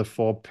say from the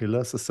four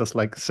pillars is just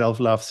like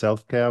self-love,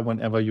 self-care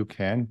whenever you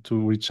can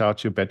to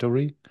recharge your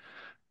battery.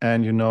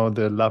 And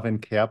the love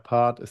and care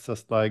part is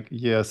just like,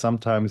 yeah,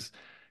 sometimes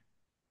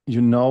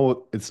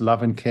it's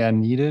love and care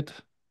needed,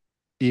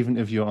 even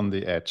if you're on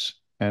the edge.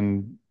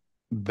 And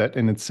that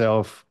in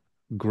itself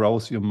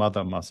grows your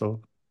mother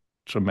muscle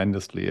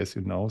tremendously, as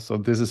you know. So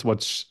this is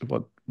what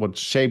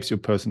shapes your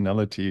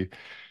personality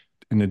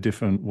in a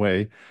different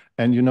way.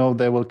 And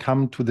they will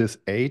come to this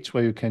age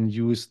where you can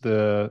use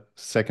the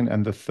second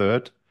and the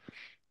third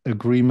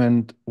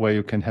agreement, where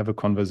you can have a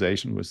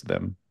conversation with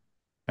them,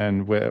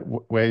 and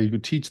where you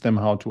teach them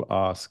how to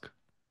ask,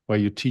 where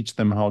you teach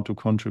them how to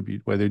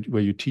contribute,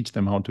 where you teach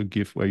them how to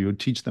give, where you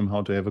teach them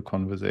how to have a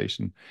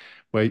conversation,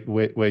 where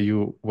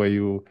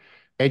you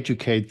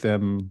educate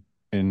them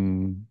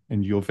in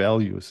your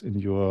values, in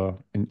your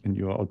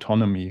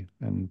autonomy,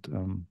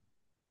 and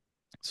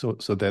so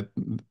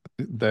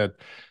that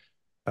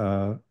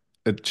uh,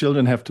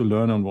 children have to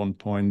learn on one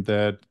point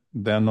that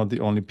they're not the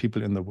only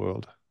people in the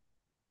world.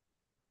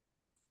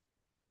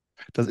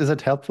 Is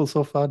it helpful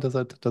so far? Does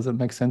it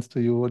make sense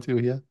to you what you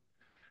hear?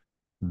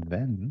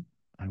 Then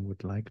I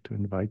would like to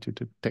invite you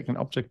to take an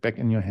object back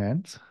in your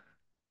hands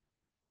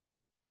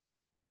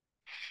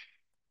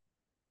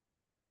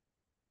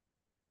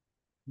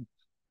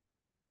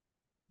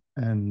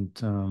and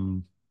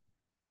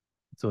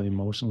so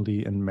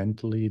emotionally and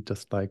mentally,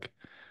 just like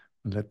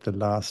let the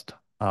last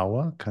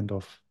hour kind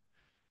of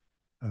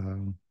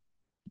um,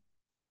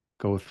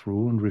 go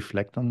through and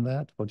reflect on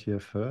that, what you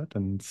have heard,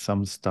 and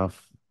some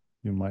stuff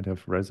you might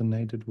have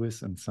resonated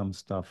with, and some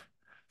stuff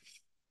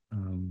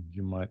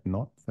you might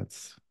not.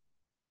 That's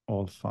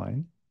all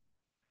fine.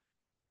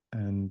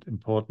 And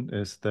important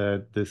is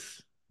that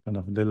this kind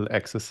of little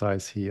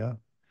exercise here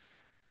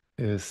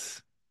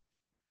is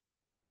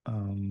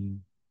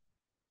um,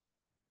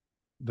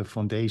 the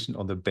foundation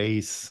or the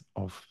base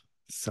of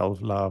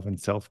self-love and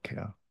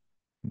self-care,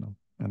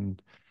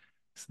 And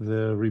it's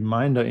the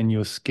reminder in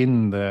your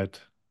skin that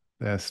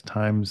there's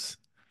times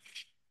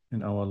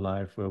in our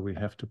life where we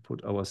have to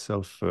put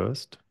ourselves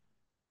first,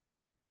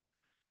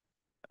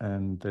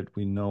 and that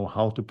we know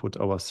how to put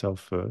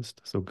ourselves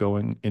first. So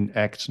going in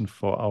action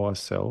for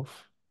ourselves.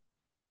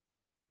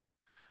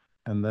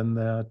 And then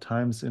there are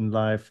times in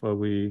life where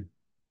we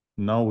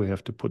know we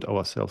have to put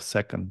ourselves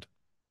second.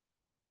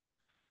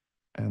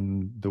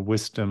 And the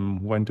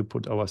wisdom when to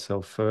put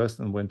ourselves first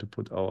and when to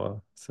put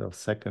ourselves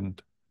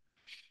second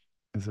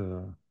is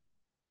a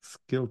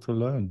skill to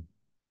learn.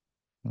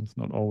 It's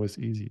not always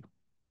easy.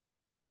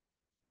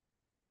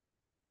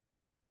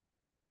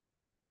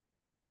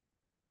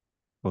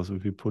 Because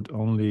if we put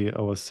only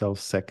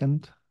ourselves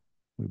second,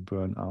 we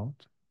burn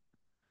out.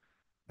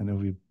 And if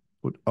we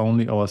put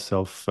only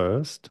ourselves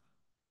first,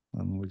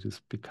 then we're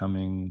just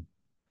becoming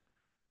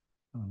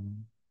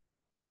um,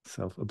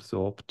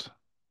 self-absorbed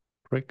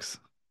pricks.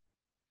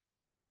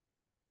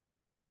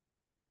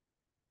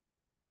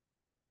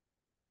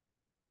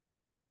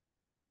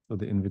 So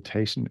the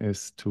invitation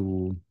is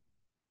to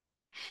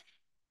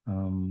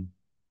um,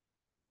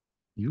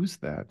 use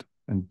that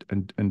and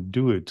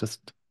do it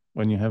just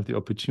when you have the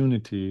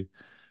opportunity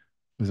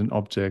with an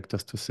object,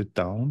 just to sit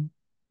down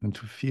and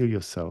to feel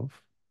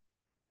yourself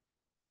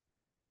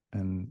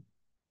and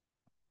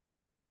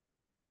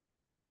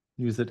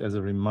use it as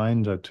a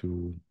reminder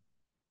to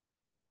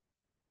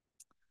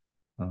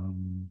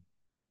um,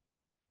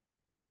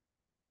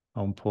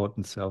 how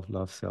important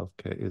self-love,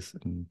 self-care is,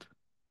 and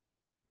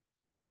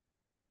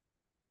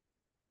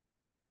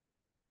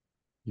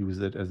use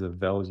it as a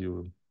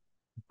value.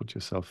 Put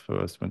yourself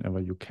first whenever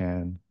you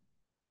can.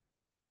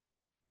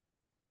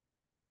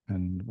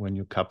 And when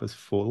your cup is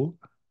full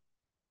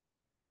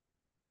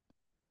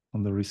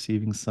on the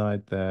receiving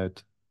side,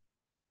 that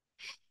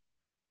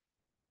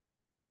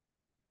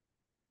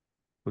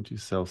put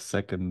yourself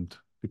second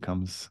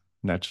becomes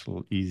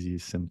natural, easy,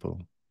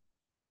 simple,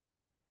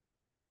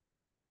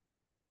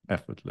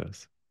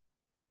 effortless,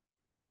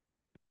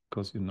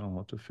 because you know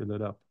how to fill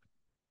it up.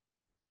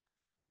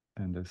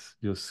 And as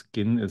your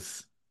skin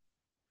is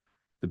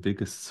the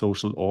biggest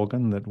social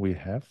organ that we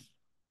have,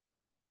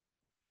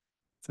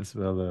 it's as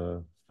well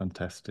a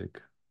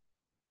fantastic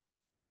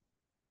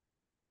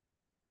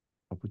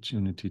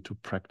opportunity to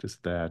practice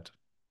that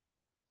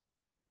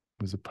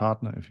with a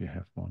partner if you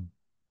have one.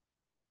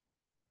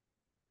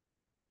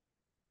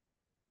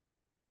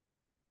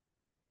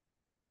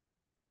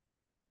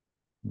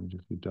 And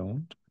if you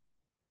don't,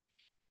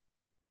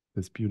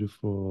 these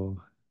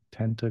beautiful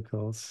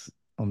tentacles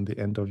on the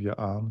end of your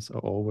arms are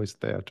always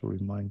there to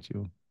remind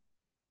you.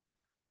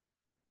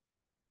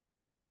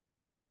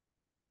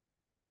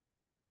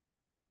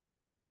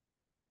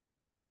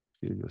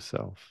 feel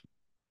yourself.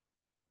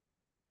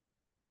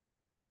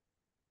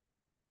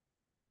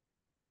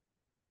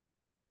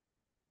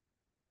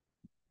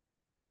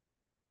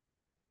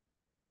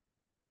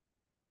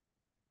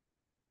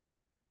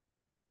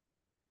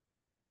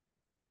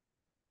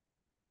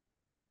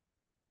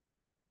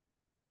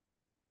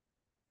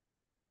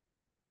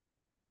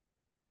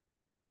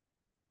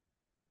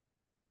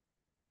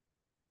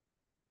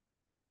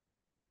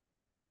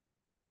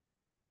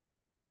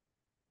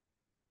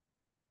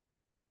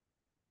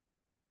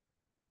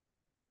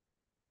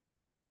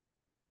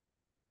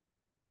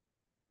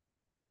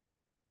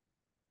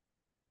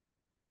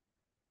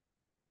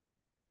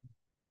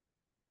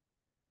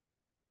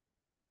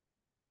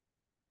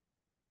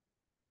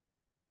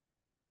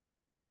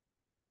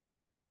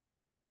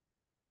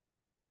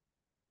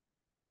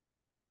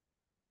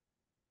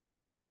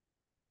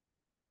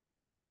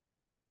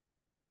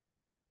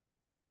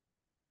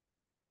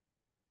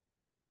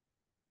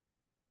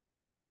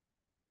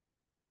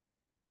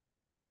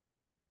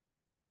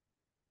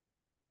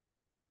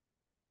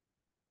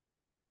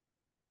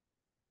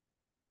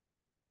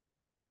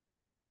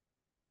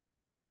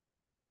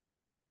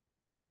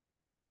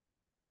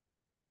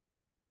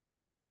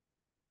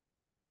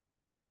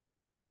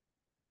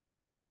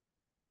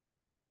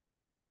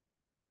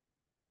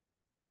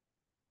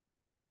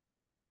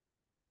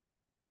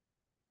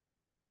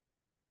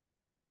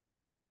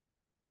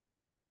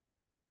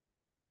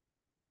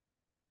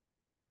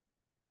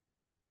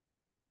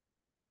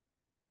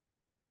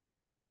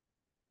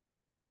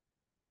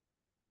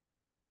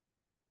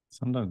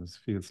 Sometimes it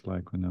feels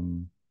like when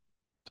I'm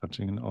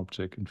touching an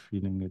object and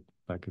feeling it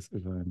like as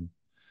if I'm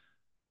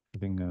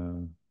having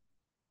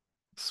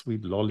a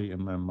sweet lolly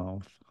in my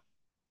mouth.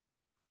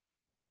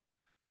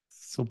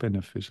 So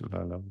beneficial.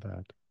 I love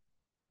that.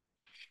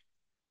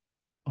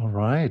 All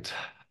right.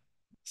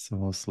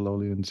 So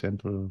slowly and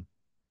gentle,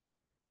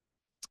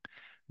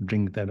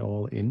 drink that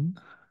all in,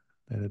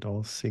 let it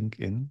all sink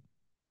in,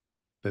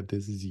 that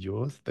this is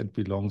yours, that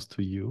belongs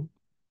to you.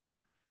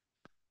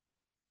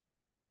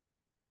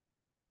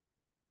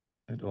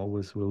 It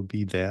always will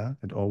be there.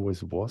 It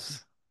always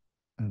was.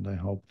 And I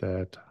hope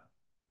that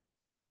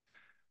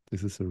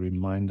this is a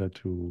reminder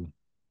to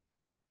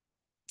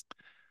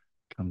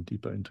come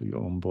deeper into your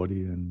own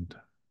body and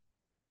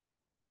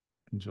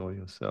enjoy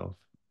yourself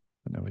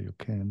whenever you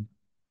can.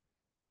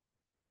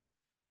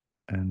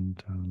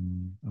 And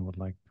I would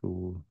like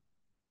to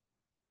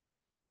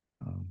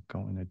go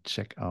in and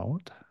check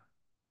out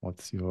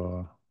what's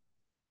your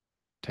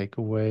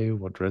takeaway,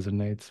 what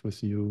resonates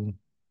with you,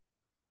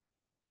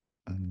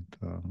 and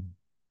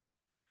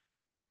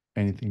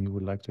anything you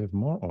would like to have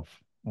more of,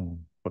 or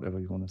whatever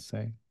you want to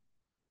say,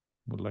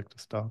 would like to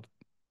start.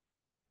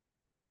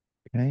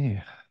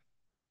 Okay,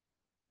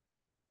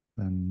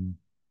 then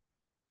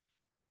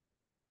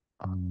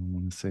I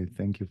want to say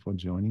thank you for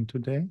joining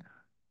today.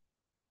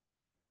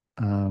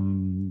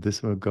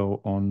 This will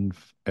go on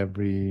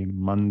every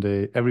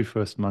Monday, every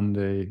first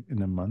Monday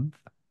in a month.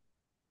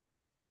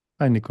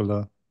 Hi,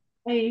 Nicola.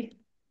 Hey.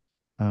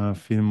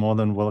 Feel more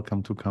than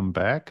welcome to come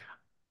back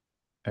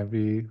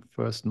every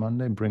first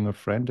Monday. Bring a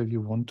friend if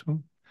you want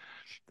to.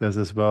 There's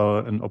as well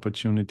an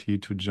opportunity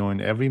to join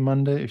every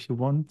Monday if you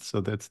want. So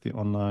that's the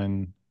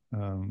online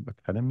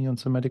Academy on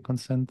Somatic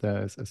Consent.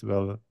 There is as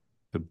well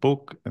the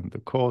book and the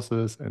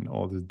courses and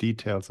all the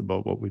details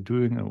about what we're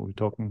doing and what we're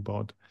talking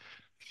about.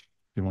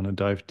 If you want to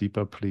dive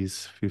deeper,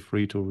 please feel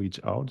free to reach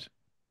out.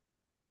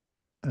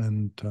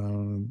 And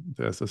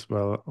there's as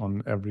well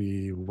on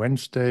every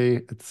Wednesday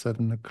at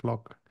 7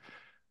 o'clock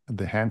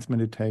the hands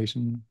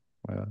meditation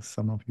where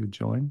some of you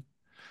join.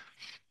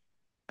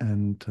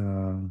 And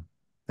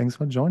thanks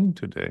for joining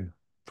today.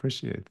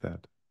 Appreciate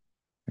that.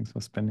 Thanks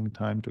for spending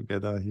time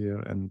together here.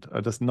 And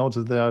I just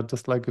noticed there are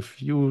just like a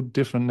few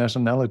different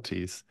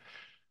nationalities.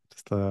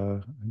 Just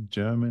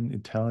German,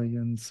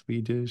 Italian,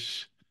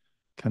 Swedish,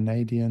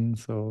 Canadian.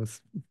 So it's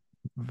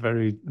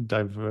very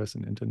diverse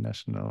and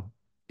international,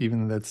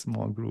 even in that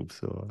small group.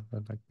 So I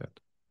like that.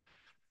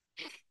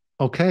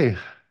 Okay.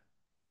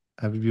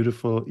 Have a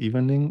beautiful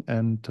evening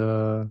and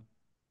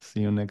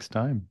see you next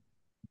time.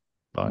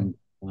 Bye.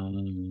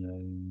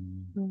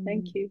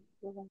 Thank you.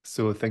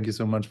 So thank you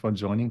so much for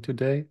joining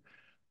today.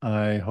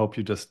 I hope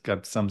you just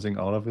got something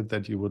out of it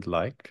that you would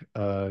like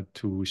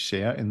to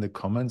share in the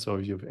comments,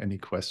 or if you have any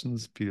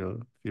questions, feel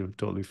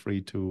totally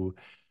free to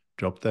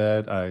drop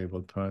that. I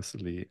will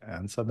personally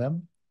answer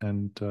them,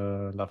 and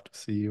love to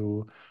see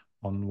you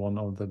on one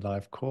of the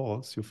live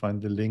calls. You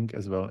find the link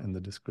as well in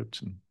the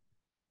description.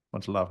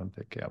 Much love and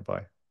take care.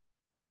 Bye.